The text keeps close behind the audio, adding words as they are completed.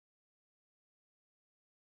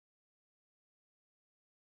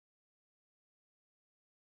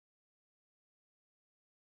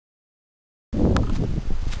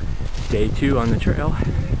Day 2 on the trail,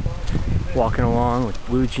 walking along with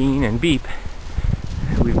Blue Jean and Beep.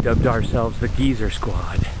 We've dubbed ourselves the Geezer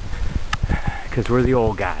Squad because we're the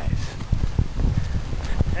old guys.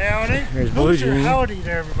 Howdy. There's Blue Jean. Howdy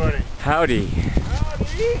to everybody. Howdy.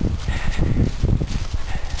 Howdy.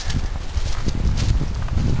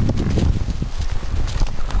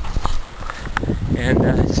 And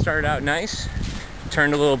it started out nice,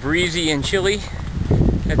 turned a little breezy and chilly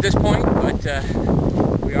at this point, but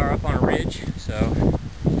we are up on a ridge, so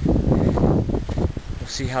we'll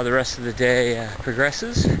see how the rest of the day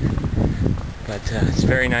progresses. But it's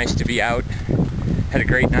very nice to be out. Had a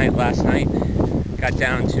great night last night. Got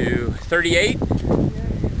down to 38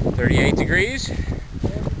 degrees,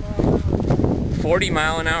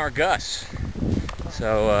 40-mile-an-hour gusts.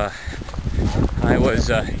 So I was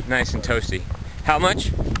nice and toasty. How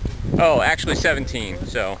much? Oh, actually 17.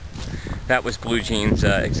 So that was Blue Jean's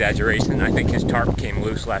exaggeration. I think his tarp came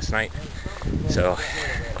loose last night. So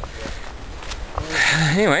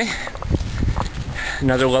anyway,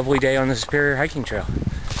 another lovely day on the Superior Hiking Trail.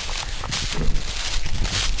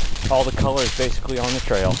 All the colors basically on the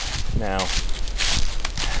trail now.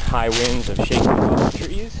 High winds have shaken off the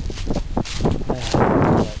trees.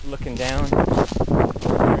 Looking down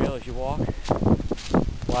the trail as you walk,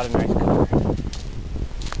 a lot of nice color.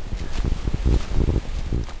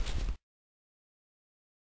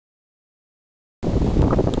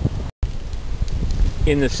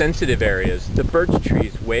 In the sensitive areas, the birch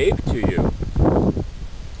trees wave to you.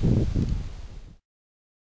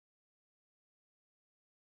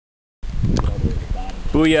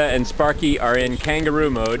 Booyah and Sparky are in kangaroo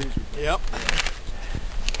mode. Yep.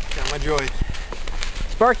 Got my joy.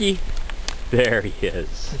 Sparky! There he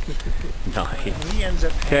is. Nice.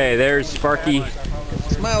 Okay, there's Sparky.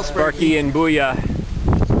 Smile, Sparky and Booyah.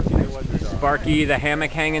 Sparky, the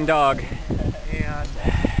hammock hanging dog.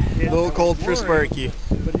 A little cold for Sparky.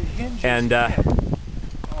 And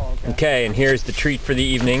okay, and here's the treat for the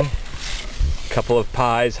evening. Couple of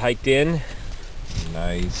pies hiked in.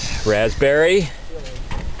 Nice. Raspberry.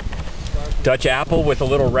 Dutch apple with a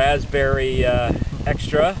little raspberry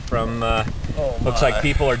extra from, looks like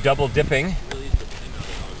people are double dipping.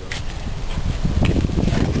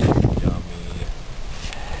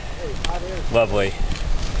 Lovely.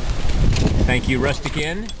 Thank you, Rustic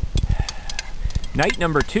Inn. Night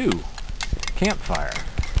number 2, campfire.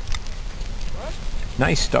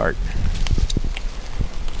 Nice start.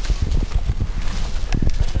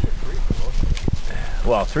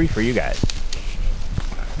 Well, 3 for you guys.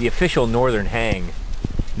 The official Northern Hang,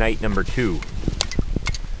 night number 2.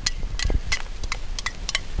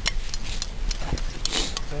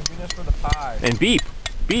 For the pie. And Beep,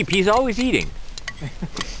 he's always eating.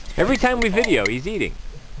 Every time we video, he's eating.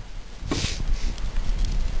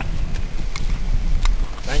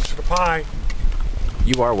 Thanks for the pie.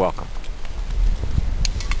 You are welcome.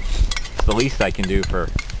 It's the least I can do for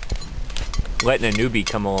letting a newbie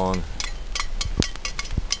come along.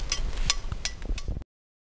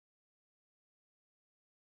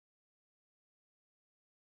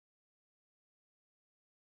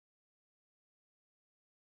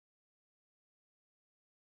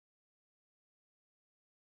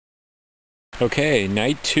 Okay,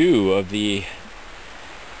 night 2 of the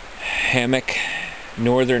Hammock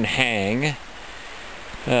Northern Hang.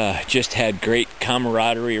 Just had great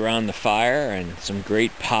camaraderie around the fire and some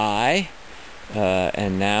great pie.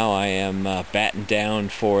 And now I am battened down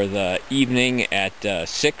for the evening at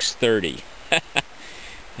 6:30.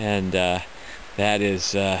 And that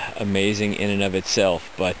is amazing in and of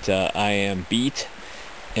itself. But I am beat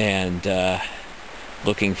and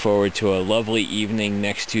looking forward to a lovely evening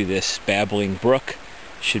next to this babbling brook.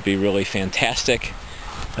 Should be really fantastic.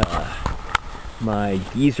 My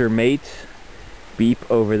geezer mates, Beep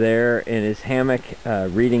over there in his hammock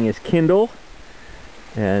reading his Kindle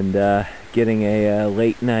and getting a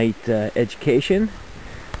late night education.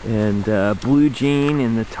 And Blue Jean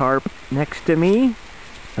in the tarp next to me,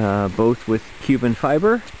 both with Cuban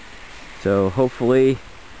fiber. So hopefully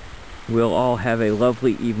we'll all have a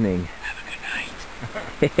lovely evening.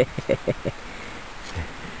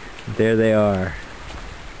 There they are.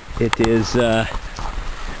 It is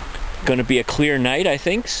going to be a clear night, I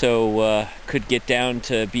think, so could get down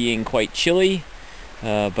to being quite chilly,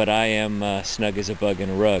 but I am snug as a bug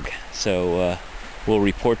in a rug. So we'll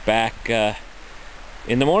report back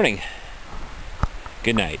in the morning.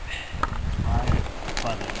 Good night.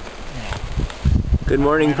 Good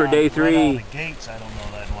morning for day 3. Right out of the gates, I don't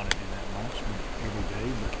know that I'd want to do that much every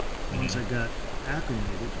day, but once I got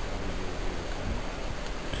acclimated,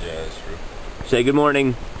 Yeah, that's true. Say good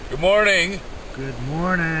morning. Good morning. Good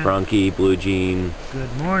morning. Frankie, Blue Jean.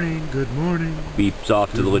 Good morning. Good morning. Beeps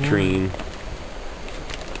off to the latrine.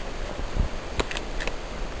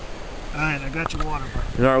 Alright, I got your water, bro.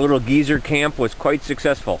 And our little geezer camp was quite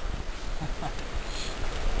successful.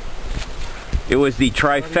 It was the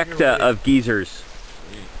trifecta of geezers.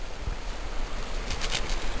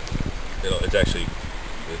 It's actually,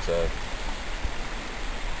 it's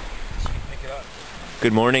pick it up.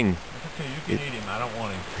 Good morning. Okay, you can eat him. I don't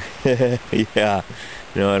want him. Yeah,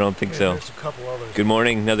 no, I don't think so. There's a couple others. Good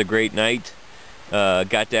morning, another great night.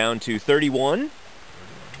 Got down to 31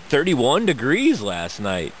 degrees last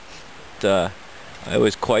night. I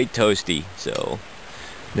was quite toasty, so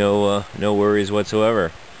no worries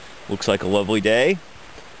whatsoever. Looks like a lovely day,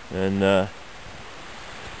 and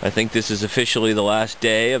I think this is officially the last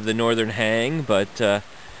day of the northern hang, but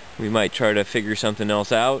we might try to figure something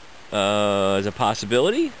else out as a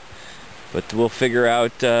possibility. But we'll figure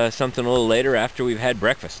out something a little later after we've had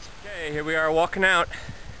breakfast. Okay, here we are walking out.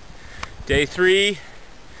 Day 3,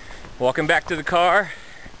 walking back to the car.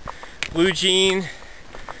 Blue Jean,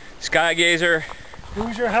 Sky Gazer.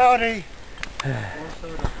 Who's your howdy?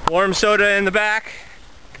 Warm soda in the back.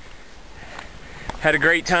 Had a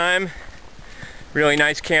great time. Really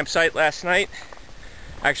nice campsite last night.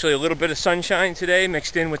 Actually a little bit of sunshine today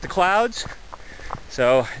mixed in with the clouds.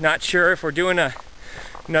 So not sure if we're doing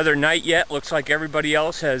another night yet. Looks like everybody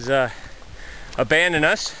else has abandoned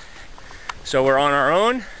us. So we're on our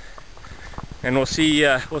own, and we'll see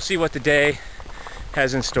what the day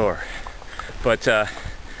has in store. But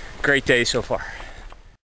great day so far.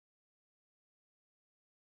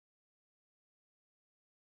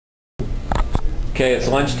 Okay, it's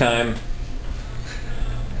lunchtime.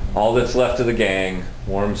 All that's left of the gang,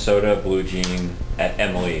 warm soda, Blue Jean at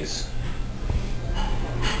Emily's.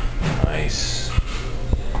 Nice.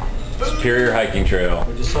 Superior hiking trail.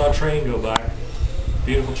 We just saw a train go by.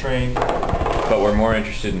 Beautiful train. But we're more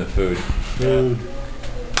interested in the food. Food.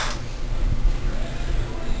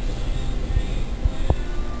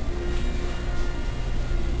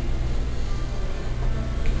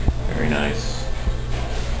 Very nice.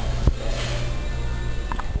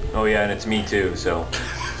 Oh yeah, and it's me too, so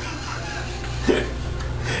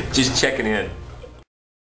just checking in.